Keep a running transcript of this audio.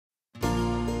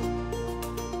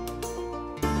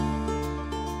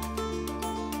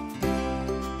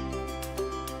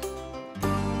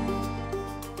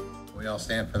all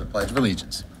stand for the Pledge of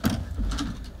Allegiance.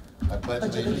 I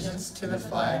pledge allegiance to the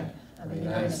flag of the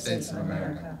United States of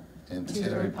America and to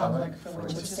the republic for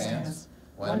which it stands,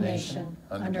 one nation,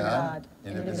 under God,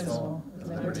 indivisible, with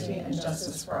liberty and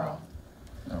justice for all.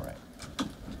 All right.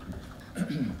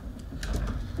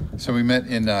 So we met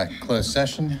in closed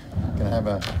session. Can I have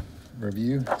a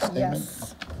review statement?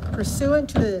 Yes. Pursuant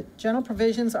to the general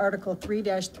provisions, Article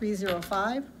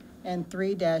 3-305 and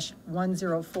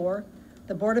 3-104,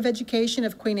 the Board of Education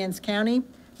of Queen Anne's County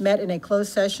met in a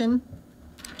closed session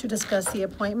to discuss the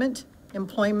appointment,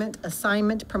 employment,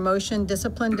 assignment, promotion,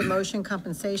 discipline, demotion,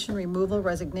 compensation, removal,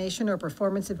 resignation, or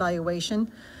performance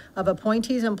evaluation of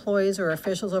appointees, employees, or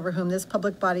officials over whom this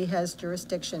public body has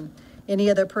jurisdiction. Any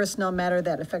other personnel matter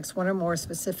that affects one or more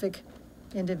specific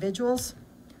individuals,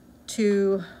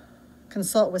 to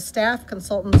consult with staff,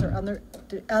 consultants, or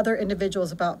other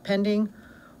individuals about pending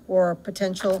or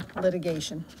potential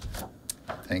litigation.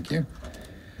 Thank you.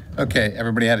 Okay,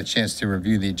 everybody had a chance to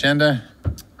review the agenda.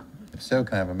 If so,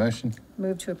 can I have a motion?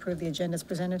 Move to approve the agenda as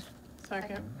presented.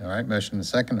 Second. All right, motion and a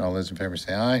second. All those in favor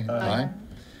say aye.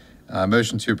 Aye.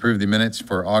 Motion to approve the minutes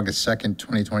for August 2nd,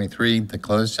 2023, the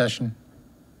closed session.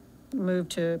 Move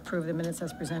to approve the minutes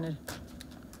as presented.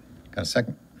 Got a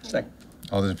second? Second.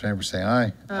 All those in favor say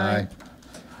aye. Aye.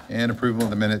 And approval of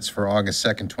the minutes for August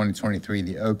 2nd, 2023,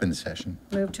 the open session.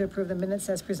 Move to approve the minutes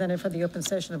as presented for the open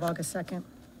session of August 2nd.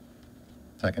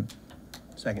 Second?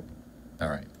 Second. All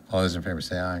right. All those in favor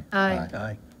say aye. Aye.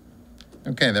 Aye.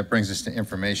 Okay, that brings us to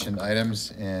information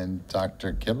items, and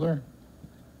Dr. Kibler?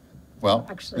 Well,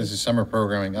 Actually- this is summer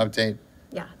programming update.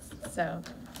 Yeah, so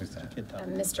Who's that?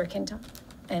 Mr. Kintop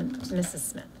and Mrs.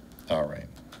 Smith. All right.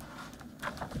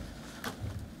 Oh,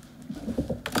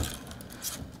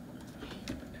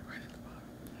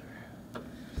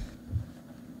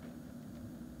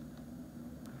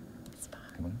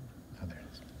 there it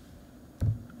is.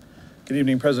 Good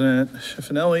evening, President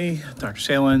Schiffinelli, Dr.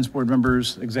 Salins, board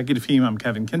members, executive team. I'm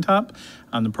Kevin Kintop.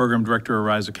 I'm the program director of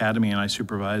Rise Academy, and I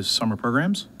supervise summer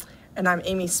programs. And I'm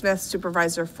Amy Smith,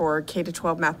 supervisor for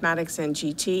K-12 mathematics and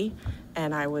GT,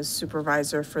 and I was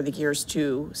supervisor for the Gears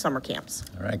 2 summer camps.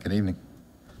 All right, good evening.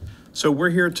 So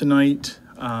we're here tonight.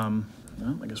 Well,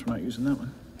 I guess we're not using that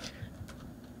one.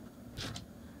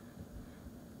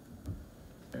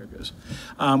 There it goes.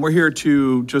 We're here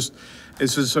to just,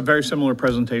 this is a very similar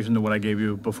presentation to what I gave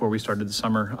you before we started the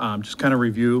summer. Just kind of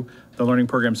review the learning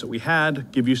programs that we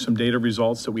had, give you some data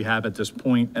results that we have at this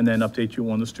point, and then update you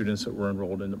on the students that were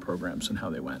enrolled in the programs and how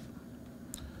they went.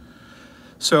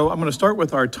 So I'm going to start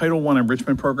with our Title I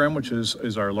enrichment program, which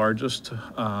is our largest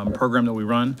program that we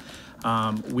run.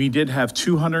 We did have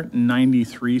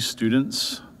 293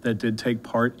 students that did take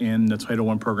part in the Title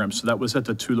I program. So that was at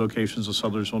the two locations of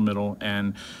Sudlersville Middle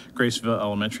and Graceville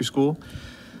Elementary School.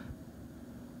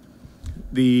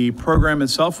 The program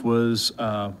itself was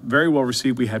very well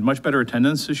received. We had much better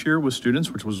attendance this year with students,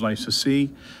 which was nice to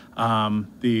see.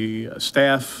 The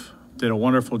staff did a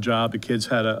wonderful job. The kids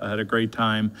had a great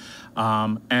time,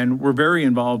 and we're very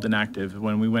involved and active.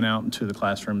 When we went out into the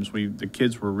classrooms, the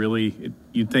kids were really,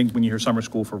 you'd think when you hear summer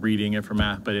school for reading and for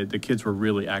math, but the kids were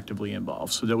really actively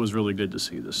involved. So that was really good to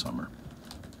see this summer.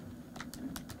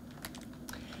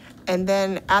 And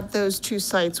then at those two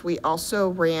sites, we also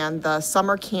ran the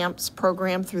summer camps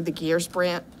program through the Gears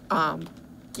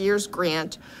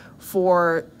grant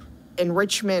for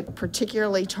enrichment,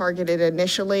 particularly targeted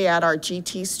initially at our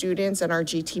GT students and our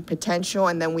GT potential,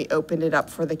 and then we opened it up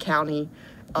for the county.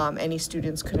 Any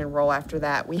students could enroll after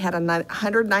that. We had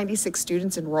 196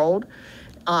 students enrolled.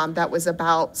 That was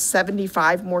about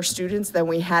 75 more students than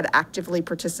we had actively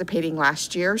participating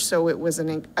last year, so it was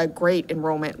a great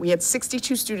enrollment. We had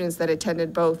 62 students that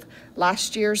attended both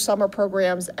last year's summer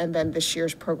programs and then this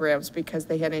year's programs because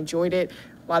they had enjoyed it.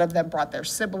 A lot of them brought their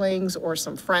siblings or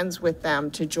some friends with them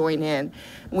to join in.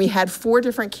 We had 4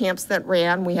 different camps that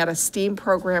ran. We had a STEAM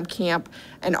program camp,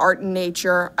 an art and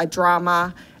nature, a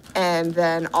drama, and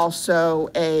then also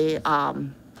a,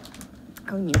 oh,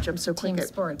 you jumped so quick. Team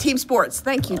sports. Team sports.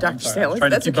 Thank you, Dr. Staley.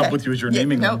 Trying to keep up with you as you're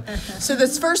naming them. So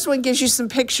this first one gives you some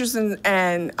pictures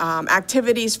and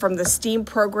activities from the STEAM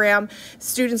program.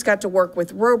 Students got to work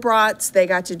with robots. They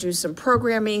got to do some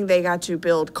programming. They got to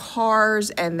build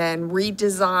cars and then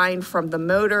redesign from the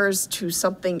motors to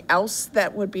something else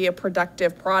that would be a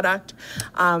productive product.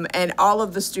 And all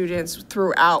of the students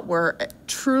throughout were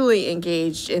truly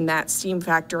engaged in that STEAM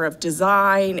factor of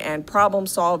design and problem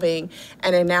solving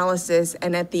and analysis.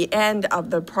 And at the end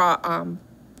of the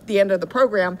the end of the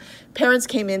program, parents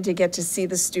came in to get to see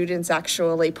the students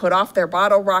actually put off their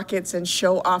bottle rockets and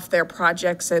show off their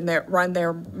projects and run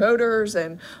their motors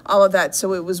and all of that.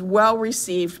 So it was well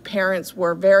received. Parents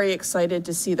were very excited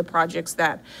to see the projects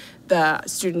that the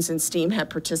students in STEAM had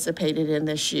participated in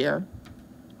this year.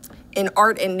 In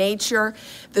art and nature,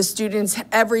 the students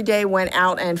every day went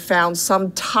out and found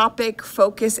some topic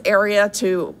focus area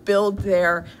to build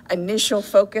their initial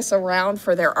focus around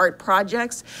for their art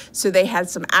projects. So they had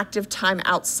some active time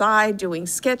outside doing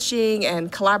sketching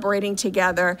and collaborating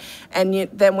together. And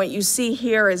then what you see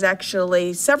here is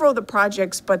actually several of the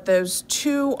projects, but those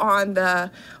two on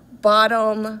the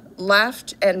bottom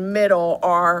left and middle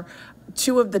are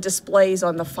two of the displays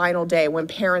on the final day when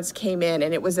parents came in,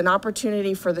 and it was an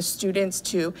opportunity for the students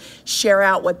to share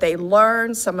out what they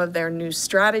learned, some of their new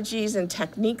strategies and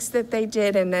techniques that they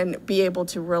did, and then be able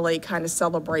to really kind of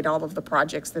celebrate all of the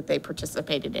projects that they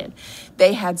participated in.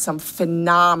 They had some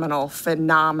phenomenal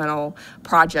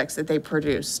projects that they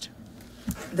produced.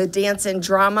 The dance and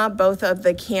drama, both of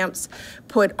the camps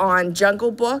put on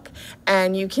Jungle Book,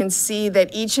 and you can see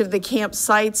that each of the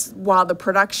campsites, while the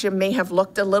production may have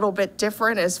looked a little bit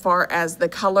different as far as the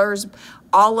colors,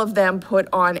 all of them put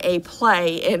on a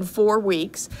play in 4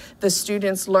 weeks. The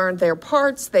students learned their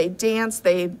parts, they danced,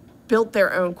 they built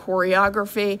their own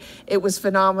choreography. It was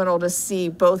phenomenal to see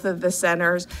both of the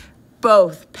centers,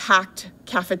 both packed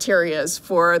cafeterias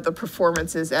for the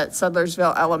performances at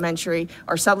Sudlersville Elementary,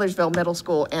 or Sudlersville Middle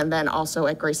School, and then also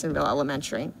at Graysonville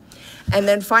Elementary. And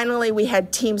then finally, we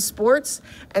had team sports.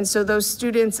 And so those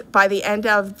students, by the end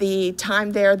of the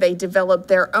time there, they developed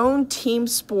their own team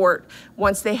sport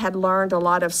once they had learned a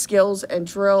lot of skills and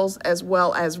drills, as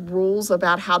well as rules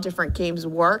about how different games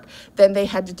work. Then they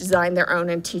had to design their own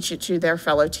and teach it to their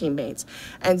fellow teammates.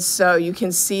 And so you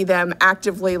can see them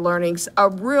actively learning a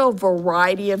real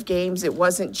variety of games. It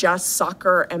wasn't just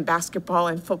soccer and basketball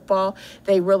and football.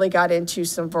 They really got into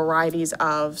some varieties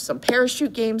of some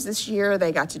parachute games this year.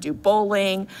 They got to do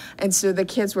bowling. And so the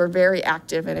kids were very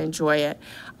active and enjoy it.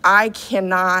 I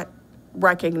cannot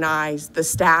recognize the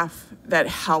staff that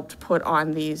helped put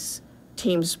on these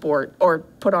team sport or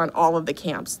put on all of the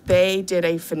camps. They did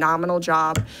a phenomenal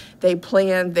job. They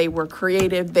planned, they were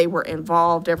creative, they were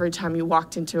involved. Every time you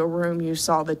walked into a room, you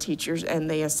saw the teachers and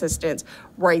the assistants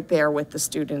right there with the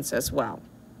students as well.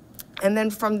 And then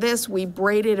from this, we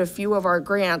braided a few of our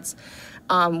grants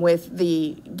with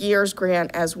the Gears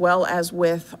grant as well as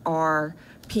with our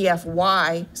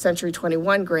PFY Century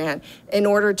 21 grant in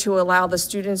order to allow the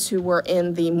students who were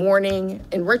in the morning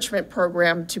enrichment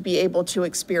program to be able to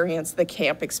experience the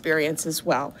camp experience as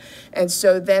well. And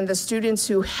so then the students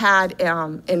who had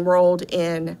enrolled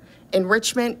in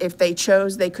enrichment, if they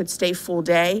chose, they could stay full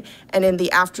day. And in the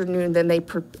afternoon, then they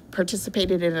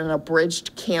participated in an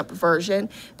abridged camp version.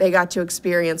 They got to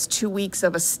experience 2 weeks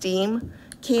of a STEAM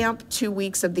camp, 2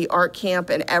 weeks of the art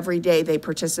camp, and every day they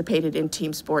participated in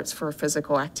team sports for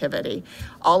physical activity.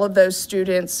 All of those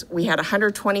students, we had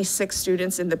 126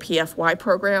 students in the PFY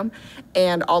program,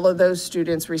 and all of those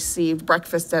students received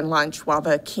breakfast and lunch, while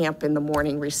the camp in the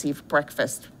morning received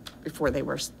breakfast before they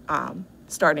were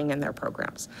starting in their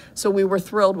programs. So we were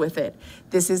thrilled with it.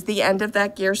 This is the end of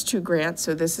that Gears 2 grant,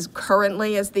 so this is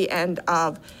currently is the end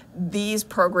of these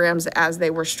programs as they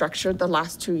were structured the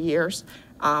last 2 years.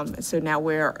 So now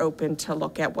we're open to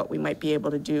look at what we might be able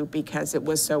to do because it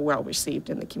was so well received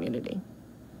in the community.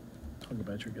 Talk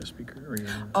about your guest speaker. Or your...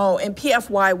 Oh, in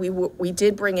PFY, we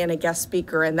did bring in a guest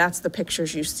speaker, and that's the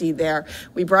pictures you see there.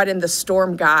 We brought in the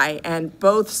storm guy, and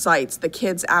both sites, the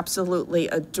kids absolutely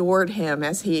adored him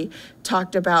as he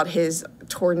talked about his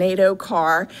tornado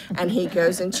car, and he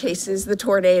goes and chases the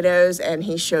tornadoes, and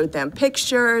he showed them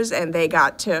pictures, and they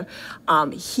got to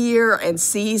hear and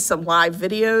see some live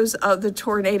videos of the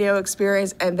tornado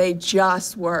experience, and they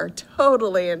just were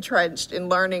totally entrenched in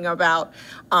learning about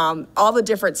all the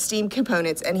different STEAM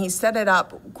components. And he set it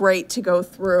up great to go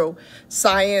through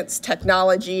science,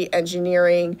 technology,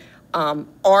 engineering,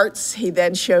 arts. He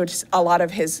then showed a lot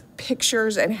of his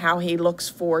pictures and how he looks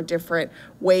for different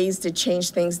ways to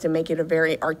change things to make it a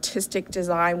very artistic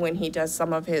design when he does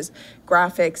some of his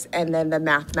graphics, and then the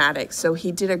mathematics. So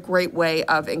he did a great way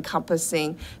of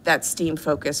encompassing that STEAM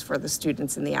focus for the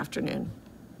students in the afternoon.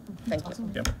 Thank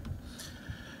you. Yep.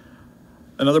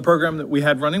 Another program that we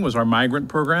had running was our migrant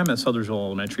program at Sudlersville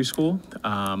Elementary School.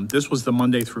 This was the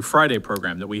Monday through Friday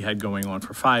program that we had going on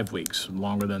for 5 weeks,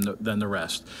 longer than the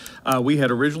rest. We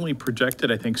had originally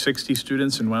projected, I think, 60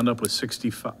 students and wound up with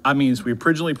 65. We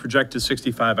originally projected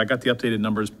 65. I got the updated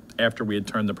numbers after we had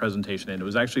turned the presentation in. It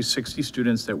was actually 60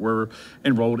 students that were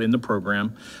enrolled in the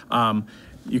program.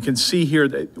 You can see here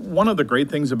that one of the great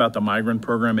things about the migrant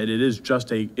program, it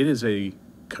is a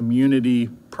community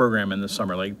program in the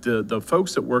summer. Like the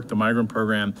folks that work the migrant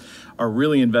program are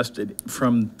really invested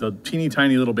from the teeny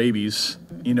tiny little babies,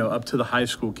 you know, up to the high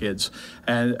school kids.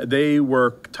 And they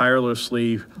work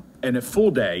tirelessly and a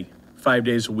full day, 5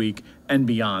 days a week and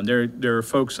beyond. There are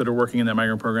folks that are working in that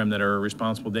migrant program that are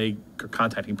responsible. They are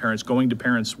contacting parents, going to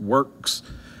parents' works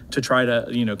to try to,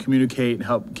 you know, communicate and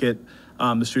help get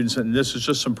the students. And this is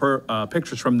just some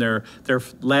pictures from their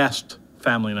last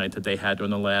family night that they had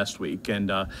during the last week.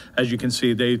 And as you can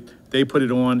see, they put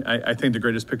it on. I think the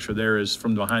greatest picture there is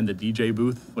from behind the DJ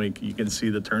booth. Like you can see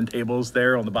the turntables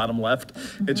there on the bottom left.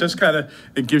 It just kind of,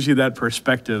 it gives you that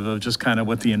perspective of just kind of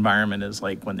what the environment is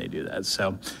like when they do that.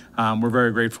 So we're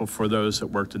very grateful for those that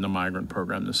worked in the migrant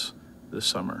program this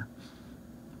summer.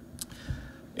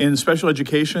 In special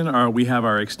education, we have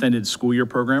our extended school year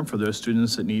program for those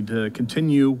students that need to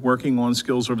continue working on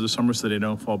skills over the summer so they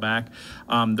don't fall back.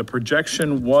 The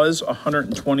projection was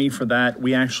 120 for that.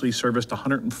 We actually serviced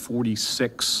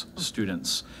 146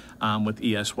 students with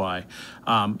ESY.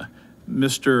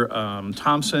 Mr.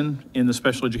 Thompson in the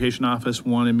special education office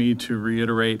wanted me to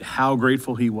reiterate how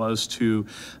grateful he was to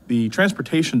the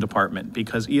transportation department,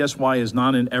 because ESY is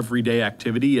not an everyday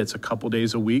activity. It's a couple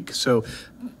days a week. So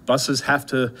buses have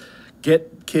to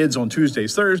get kids on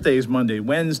Tuesdays, Thursdays, Monday,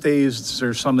 Wednesdays.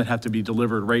 There's some that have to be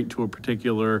delivered right to a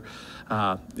particular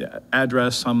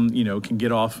address. Some, you know, can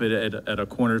get off at a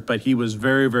corner, but he was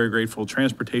very, very grateful.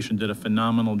 Transportation did a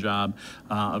phenomenal job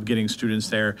of getting students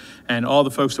there. And all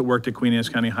the folks that worked at Queen Anne's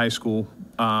County High School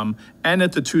and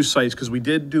at the two sites, because we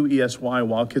did do ESY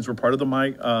while kids were part of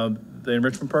the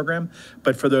enrichment program,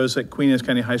 but for those at Queen Anne's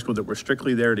County High School that were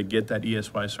strictly there to get that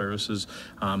ESY services,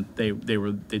 they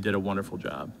did a wonderful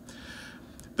job.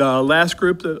 The last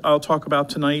group that I'll talk about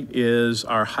tonight is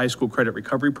our high school credit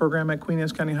recovery program at Queen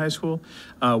Anne's County High School.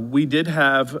 We did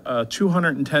have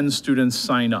 210 students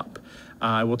sign up.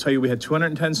 I will tell you, we had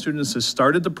 210 students that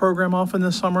started the program off in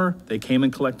the summer. They came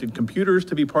and collected computers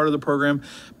to be part of the program,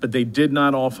 but they did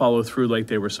not all follow through like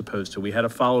they were supposed to. We had a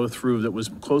follow through that was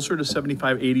closer to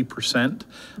 75, 80%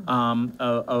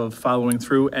 of following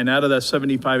through. And out of that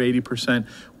 75, 80%,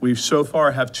 we so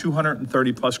far have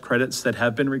 230 plus credits that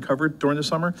have been recovered during the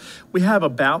summer. We have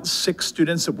about 6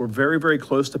 students that were very, very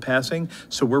close to passing.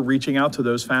 So we're reaching out to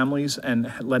those families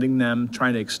and letting them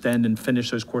try to extend and finish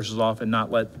those courses off and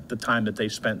not let the time that they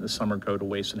spent in the summer go to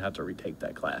waste and have to retake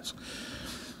that class.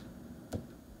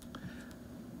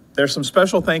 There's some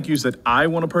special thank yous that I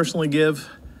want to personally give.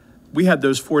 We had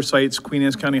those 4 sites, Queen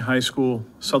Anne's County High School,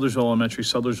 Sudlersville Elementary,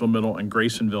 Sudlersville Middle, and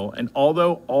Graysonville. And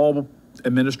although all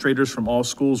administrators from all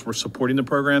schools were supporting the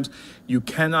programs, you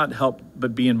cannot help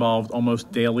but be involved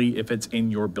almost daily if it's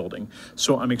in your building.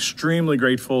 So I'm extremely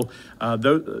grateful.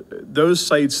 Those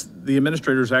sites, the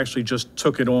administrators actually just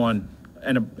took it on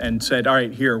and said, all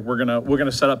right, here, we're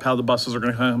gonna set up how the buses are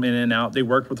gonna come in and out. They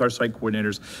worked with our site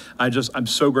coordinators. I'm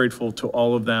so grateful to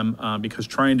all of them because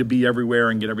trying to be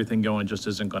everywhere and get everything going just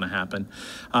isn't gonna happen.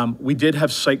 We did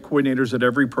have site coordinators at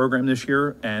every program this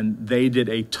year, and they did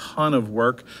a ton of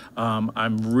work.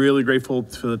 I'm really grateful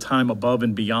for the time above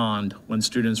and beyond when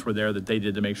students were there that they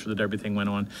did to make sure that everything went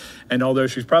on. And although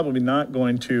she's probably not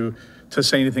going to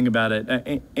say anything about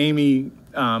it, Amy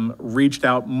reached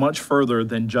out much further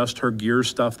than just her gear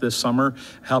stuff this summer,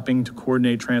 helping to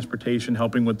coordinate transportation,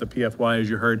 helping with the PFY, as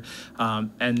you heard,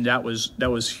 and that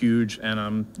was huge, and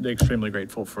I'm extremely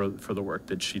grateful for the work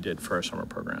that she did for our summer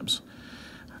programs.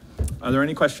 Are there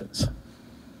any questions?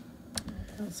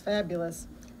 That's fabulous.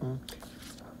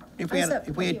 If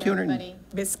we had 200,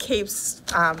 Ms. Capes'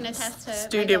 attest to my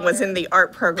student was daughter. in the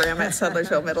art program at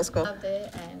Sudlersville Middle School. Loved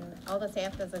it, and all the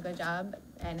staff does a good job,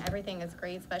 and everything is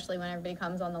great, especially when everybody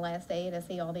comes on the last day to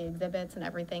see all the exhibits and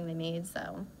everything they made,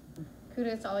 so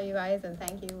kudos to all you guys, and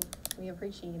thank you, we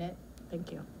appreciate it.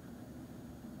 Thank you.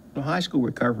 the high school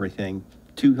recovery thing,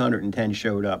 210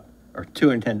 showed up, or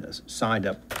 210 signed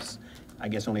up. I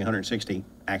guess only 160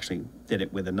 actually did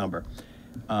it with a number.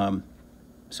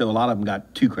 So a lot of them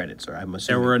got 2 credits, or I'm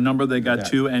assuming. There were a number that got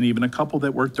 2, and even a couple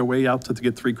that worked their way out to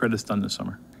get 3 credits done this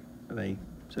summer.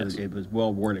 So it was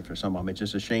well worded for some of them. It's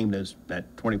just a shame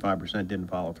that 25% didn't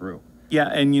follow through. Yeah,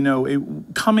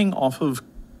 and coming off of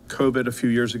COVID a few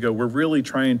years ago, we're really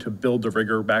trying to build the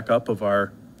rigor back up of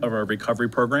our recovery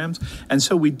programs. And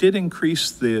so we did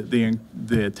increase the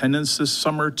attendance this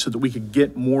summer so that we could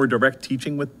get more direct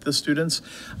teaching with the students.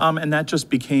 And that just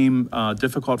became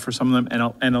difficult for some of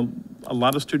them. And a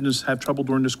lot of students have trouble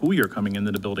during the school year coming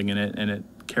into the building, and it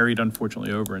carried,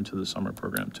 unfortunately, over into the summer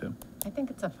program too. I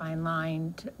think it's a fine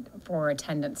line for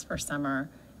attendance for summer.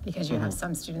 because you have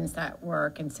some students that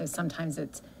work, and so sometimes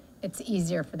it's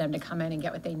easier for them to come in and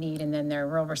get what they need, and then they're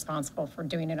real responsible for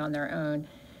doing it on their own.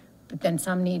 But then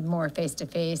some need more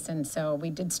face-to-face, and so we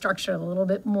did structure a little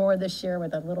bit more this year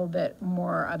with a little bit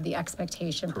more of the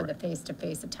expectation for the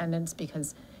face-to-face attendance,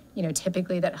 because, you know,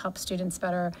 typically that helps students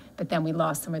better, but then we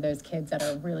lost some of those kids that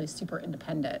are really super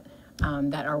independent,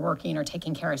 that are working or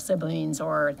taking care of siblings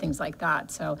or things like that.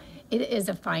 So it is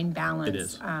a fine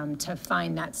balance to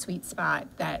find that sweet spot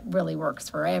that really works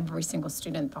for every single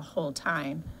student the whole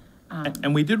time.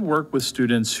 And we did work with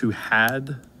students who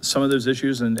had some of those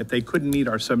issues, and if they couldn't meet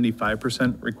our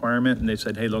 75% requirement, and they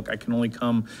said, hey, look, I can only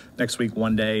come next week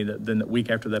one day, then the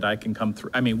week after that I can come through.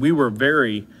 I mean, we were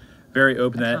very, very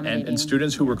open to that, and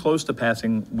students who were close to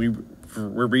passing,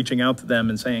 we're reaching out to them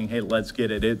and saying, hey, let's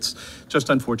get it. It's just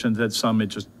unfortunate that some,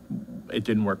 it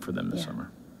didn't work for them this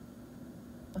summer.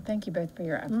 Well, thank you both for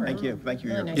your effort. Thank you. Thank you.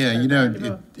 Really nice Yeah, work. you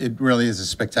know, it really is a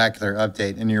spectacular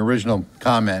update, and your original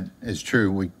comment is true.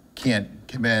 We can't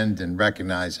commend and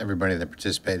recognize everybody that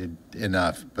participated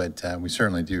enough, but we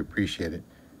certainly do appreciate it.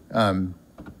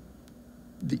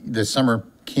 The summer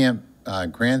camp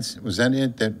grants, was that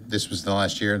it? That this was the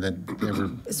last year that they were?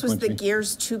 This was the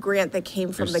Gears 2 grant that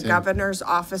came from the Gears 2. governor's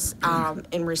office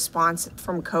in response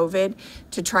from COVID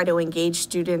to try to engage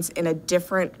students in a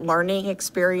different learning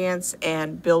experience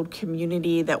and build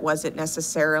community that wasn't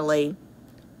necessarily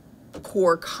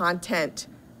core content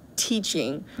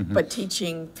teaching, but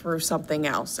teaching through something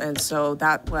else. And so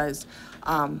that was,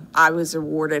 I was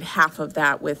awarded half of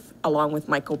that along with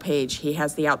Michael Page. He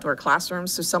has the outdoor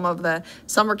classrooms. So some of the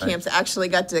summer camps actually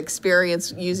got to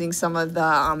experience using some of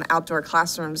the outdoor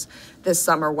classrooms this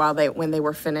summer when they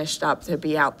were finished up, to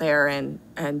be out there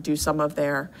and do some of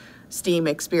their STEAM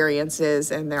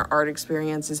experiences and their art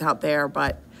experiences out there.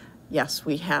 But yes,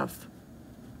 we have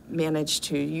managed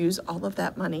to use all of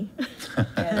that money.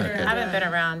 I haven't been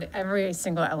around. Every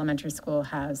single elementary school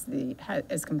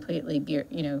is completely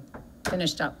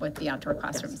finished up with the outdoor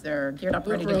classrooms. They're geared up,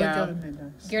 ready to go.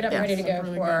 Geared up, ready to go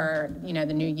for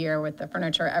the new year with the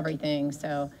furniture, everything.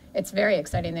 So it's very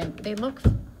exciting. They look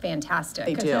fantastic.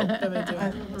 They do.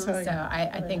 So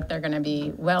I think they're going to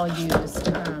be well used.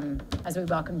 As we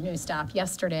welcomed new staff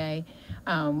yesterday,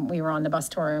 we were on the bus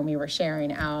tour and we were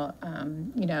sharing out,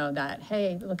 that,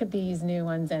 hey, look at these new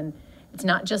ones. And it's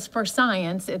not just for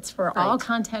science, it's for all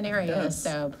content areas.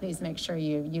 So please make sure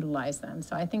you utilize them.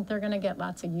 So I think they're going to get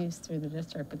lots of use through the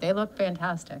district, but they look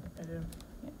fantastic. They do.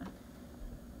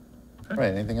 All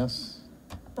right, anything else?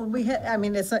 Well,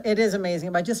 it is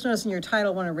amazing, but I just noticed in your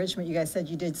Title I enrichment, you guys said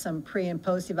you did some pre and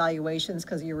post evaluations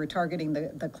because you were targeting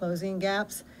the closing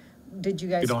gaps. Did you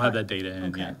guys? We don't have that data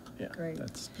in yet. Yeah, great.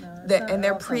 And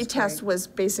their pretest was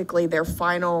basically their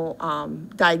final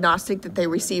diagnostic that they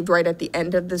received right at the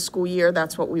end of the school year.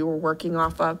 That's what we were working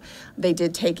off of. They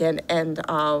did take an end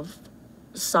of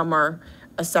summer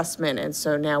assessment, and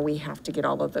so now we have to get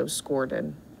all of those scored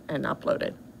and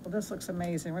uploaded. Well, this looks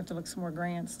amazing. We have to look some more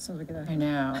grants as soon as we get that. I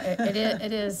know.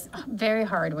 It is very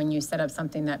hard when you set up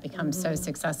something that becomes so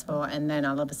successful and then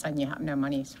all of a sudden you have no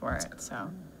money for it, so.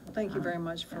 Thank you very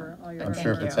much for all your. I'm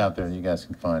sure if it's out there, you guys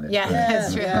can find it. Yeah,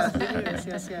 that's true.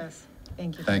 Yes.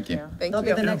 Thank you. Thank you. Thank That'll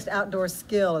you. be the next outdoor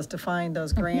skill, is to find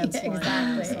those grants.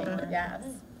 Exactly, yes.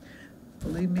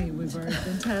 Believe me, we've already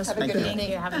been tasked Have a with good that. Thank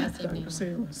you. Have a nice evening.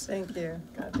 Serious. Thank you.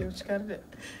 Gotta do what you gotta do.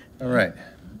 All right.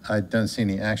 I don't see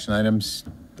any action items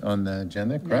on the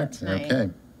agenda, correct? tonight. Okay.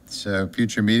 So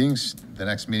future meetings, the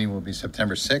next meeting will be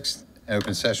September 6th.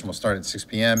 Open session will start at 6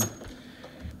 p.m.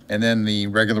 And then the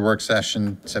regular work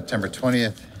session, September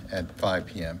 20th at 5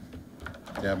 p.m.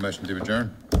 Do you have a motion to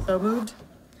adjourn? So moved?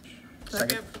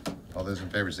 Second. All those in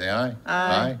favor say aye.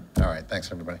 Aye. All right. Thanks,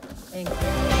 everybody. Thank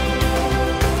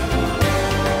you.